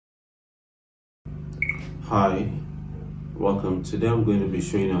Hi, welcome. Today I'm going to be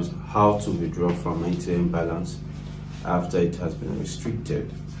showing us how to withdraw from ATM balance after it has been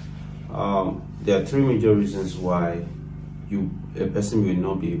restricted. There are three major reasons why a person will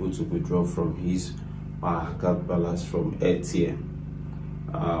not be able to withdraw from his account balance from ATM.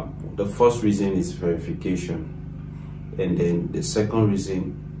 The first reason is verification, and then the second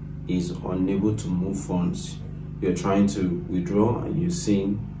reason is unable to move funds. You're trying to withdraw and you're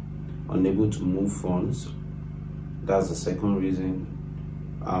seeing unable to move funds. That's the second reason.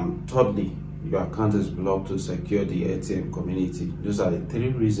 Thirdly, your account is blocked to secure the ATM community. Those are the three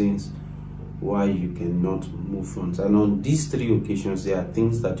reasons why you cannot move funds. And on these three occasions, there are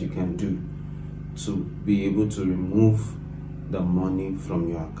things that you can do to be able to remove the money from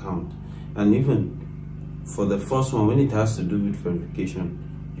your account. And even for the first one, when it has to do with verification,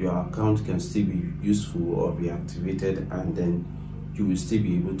 your account can still be useful or be activated, and then you will still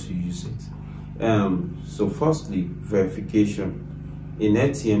be able to use it. So firstly, verification. In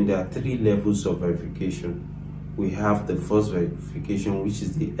ATM, there are three levels of verification. We have the first verification, which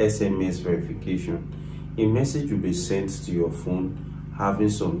is the SMS verification. A message will be sent to your phone having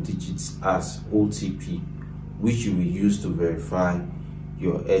some digits as OTP, which you will use to verify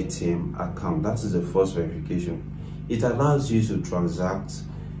your ATM account. That is the first verification. It allows you to transact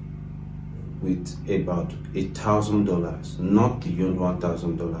with about $1,000, not beyond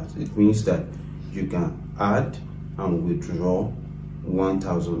 $1,000. It means that you can add and withdraw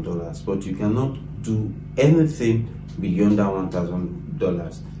 $1,000, but you cannot do anything beyond that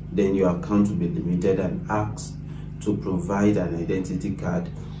 $1,000. Then your account will be limited and asked to provide an identity card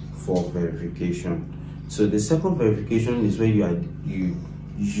for verification. So the second verification is where you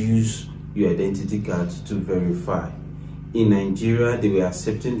use your identity card to verify. In Nigeria, they were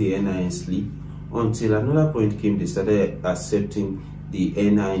accepting the NIN slip until another point came. They started accepting the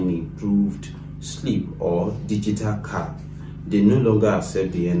NIN improved slip or digital card. They no longer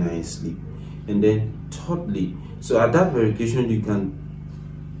accept the NIN slip. And then thirdly, so at that verification, you can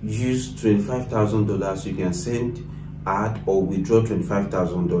use $25,000. You can send, add, or withdraw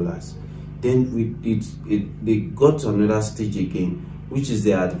 $25,000. Then they got to another stage again, which is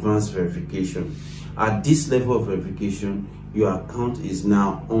the advanced verification. At this level of verification, your account is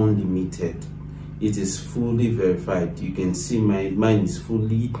now unlimited. It is fully verified. You can see mine is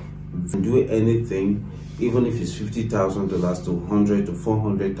fully, do anything, even if it's $50,000 to $100,000 to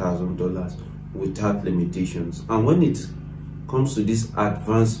 $400,000 without limitations. And when it comes to this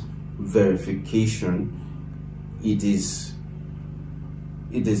advanced verification, it is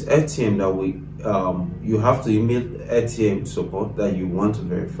ATM that you have to email ATM support that you want to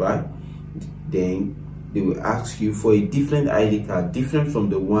verify. Then they will ask you for a different ID card, different from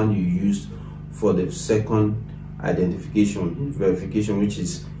the one you used for the second identification verification, which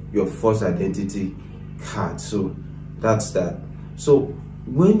is your first identity card. So that's that. So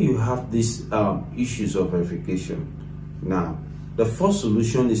when you have these issues of verification, now the first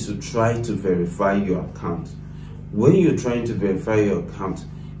solution is to try to verify your account. When you're trying to verify your account,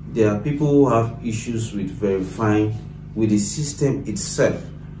 there are people who have issues with verifying with the system itself.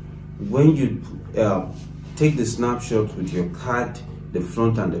 When you take the snapshot with your card, the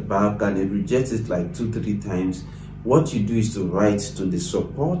front and the back, and it rejects it like 2-3 times, what you do is to write to the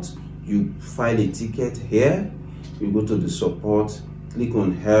support. You file a ticket here, you go to the support, click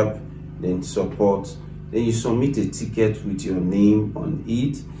on help, then support, then you submit a ticket with your name on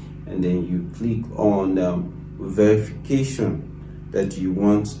it, and then you click on verification that you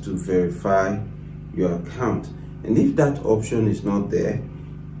want to verify your account. And if that option is not there,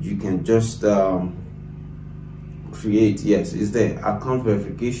 you can just create, yes, it's there, account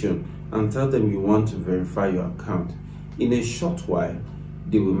verification, and tell them you want to verify your account. In a short while,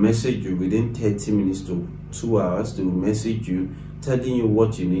 they will message you within 30 minutes to 2 hours. They will message you telling you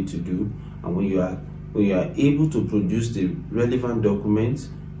what you need to do, and when you are able to produce the relevant documents,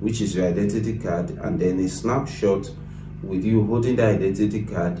 which is your identity card, and then a snapshot with you holding the identity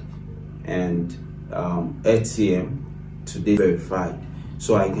card and ATM today verified.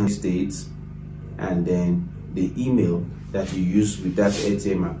 So I can state, and then the email that you use with that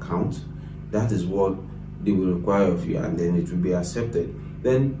ATM account, that is what they will require of you, and then it will be accepted.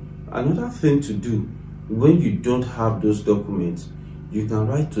 Then another thing to do, when you don't have those documents, you can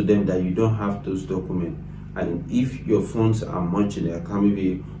write to them that you don't have those documents, and if your funds are much in the account,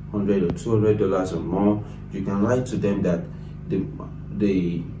 maybe $100 or $200 or more, you can write to them that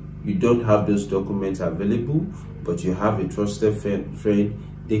you don't have those documents available, but you have a trusted friend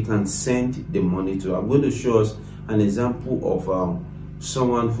they can send the money to. I'm going to show us an example of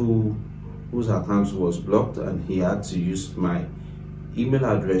someone whose account was blocked, and he had to use my email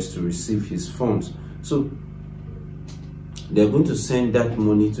address to receive his funds. So they're going to send that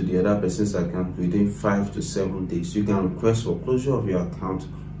money to the other person's account within 5 to 7 days. You can request for closure of your account,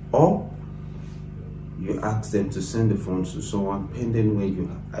 or you ask them to send the funds to someone pending when you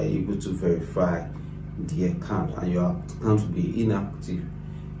are able to verify the account and your account will be inactive.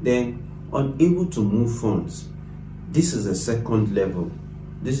 Then unable to move funds. This is a second level.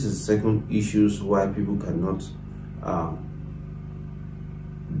 This is the second issues why people cannot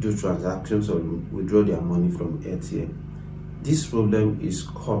do transactions or withdraw their money from AirTM. This problem is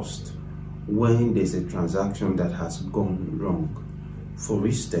caused when there's a transaction that has gone wrong. For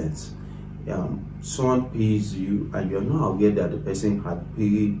instance, someone pays you and you're not aware that the person had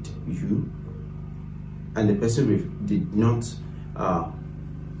paid you, and the person did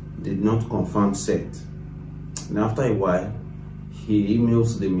not confirm set. And after a while, he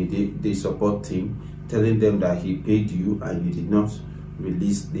emails the support team telling them that he paid you and you did not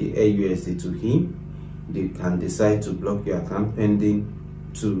release the AUSD to him. They can decide to block your account, pending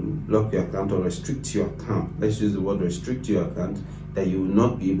to block your account or restrict your account. Let's use the word restrict your account, that you will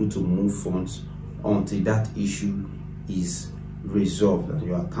not be able to move funds until that issue is resolved and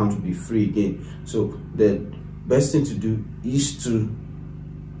your account will be free again. So the best thing to do is to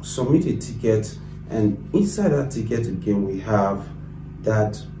submit a ticket, and inside that ticket again we have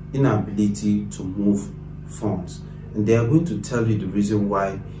that inability to move funds, and they are going to tell you the reason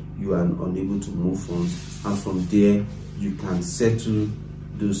why you are unable to move funds, and from there you can settle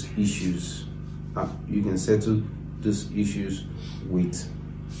those issues. You can settle those issues with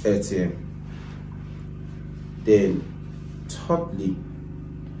AirTM. Then thirdly,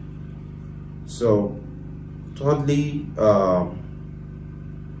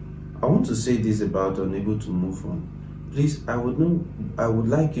 I want to say this about unable to move on. Please, I would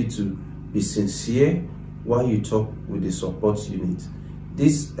like you to be sincere while you talk with the support unit.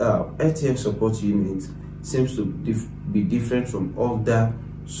 This AirTM support unit seems to be different from other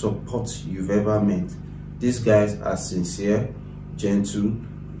support you've ever met. These guys are sincere, gentle.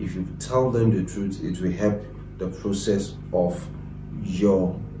 If you tell them the truth, it will help the process of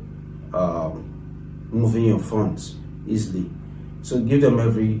your moving your funds easily. So give them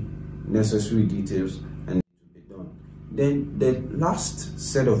every necessary details and it will be done. Then the last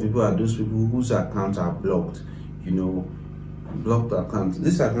set of people are those people whose accounts are blocked. You know, blocked accounts.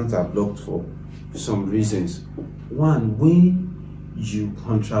 These accounts are blocked for some reasons. One, when you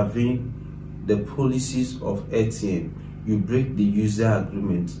contravene the policies of AirTM, you break the user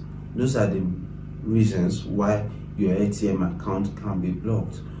agreement. Those are the reasons why your AirTM account can be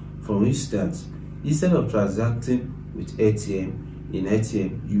blocked. For instance, instead of transacting with AirTM, in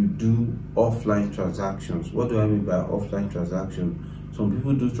AirTM you do offline transactions. What do I mean by offline transactions? Some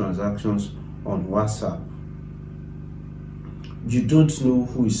people do transactions on WhatsApp. You don't know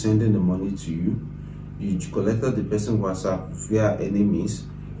who is sending the money to you. You collected the person's WhatsApp via any means.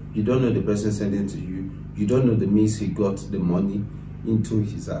 You don't know the person sending to you. You don't know the means he got the money into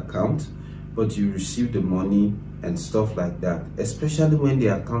his account, but you receive the money and stuff like that. Especially when the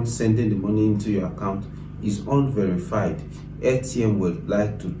account sending the money into your account is unverified. AirTM would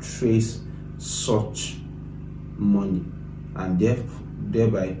like to trace such money, and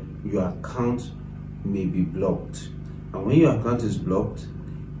thereby your account may be blocked. And when your account is blocked,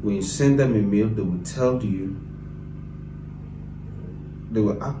 when you send them a mail, they will tell you, they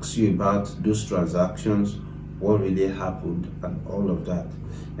will ask you about those transactions, what really happened, and all of that.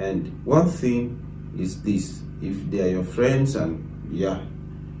 And one thing is this: if they are your friends, and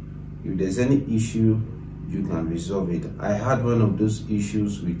if there's any issue, you can resolve it. I had one of those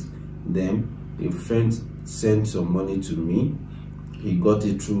issues with them. A friend sent some money to me. He got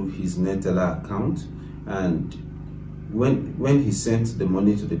it through his Neteller account, and when he sent the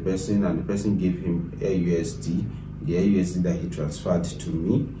money to the person and the person gave him AUSD, the AUSD that he transferred to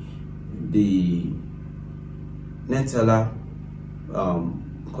me, the Neteller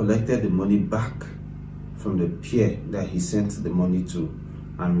collected the money back from the peer that he sent the money to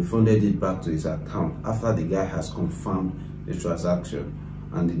and refunded it back to his account after the guy has confirmed the transaction.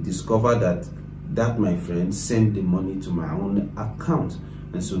 And they discovered that my friend sent the money to my own account,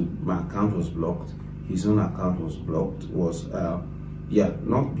 and so my account was blocked. His own account was blocked,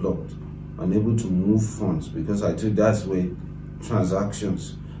 not blocked, unable to move funds, because I told that's where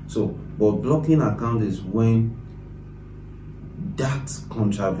transactions. So, but blocking account is when that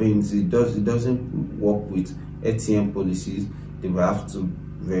contravenes, it doesn't work with AirTM policies. They will have to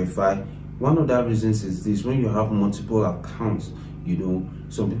verify. One of the reasons is this: when you have multiple accounts, you know,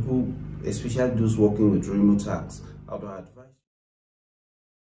 some people, especially those working with remote tax, I would advise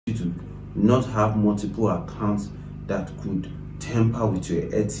you to not have multiple accounts that could tamper with your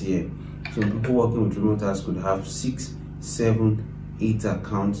AirTM. Some people working with remote tasks could have 6, 7, 8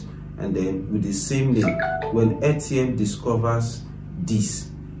 accounts, and then with the same name. When AirTM discovers this,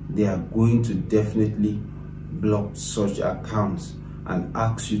 they are going to definitely block such accounts and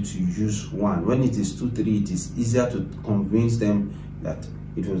ask you to use one. When it is 2, 3, it is easier to convince them that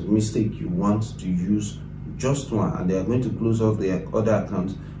it was a mistake. You want to use just one, and they are going to close off their other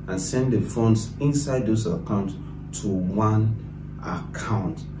accounts and send the funds inside those accounts to one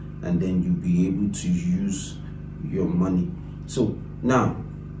account, and then you'll be able to use your money. So now,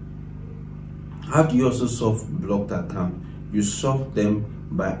 how do you also solve blocked account? You solve them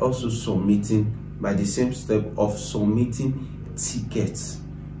by also submitting, by the same step of submitting tickets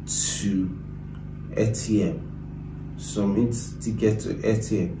to AirTM. Submit ticket to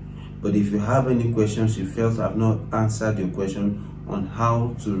AirTM. But if you have any questions, you felt I've not answered your question on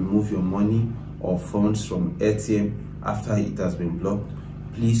how to remove your money or funds from AirTM after it has been blocked,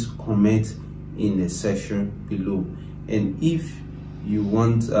 please comment in the section below. And if you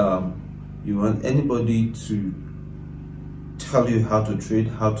want anybody to tell you how to trade,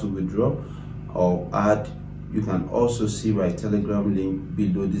 how to withdraw or add, you can also see my Telegram link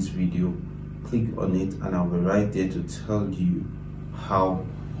below this video. Click on it and I'll be right there to tell you how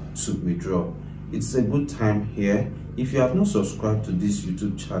to withdraw. It's a good time here. If you have not subscribed to this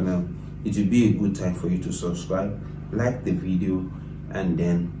YouTube channel, it will be a good time for you to subscribe, like the video, and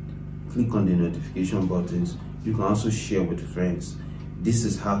then click on the notification buttons. You can also share with friends. This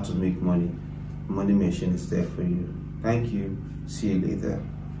is how to make money. Money Machine is there for you. Thank you. See you later.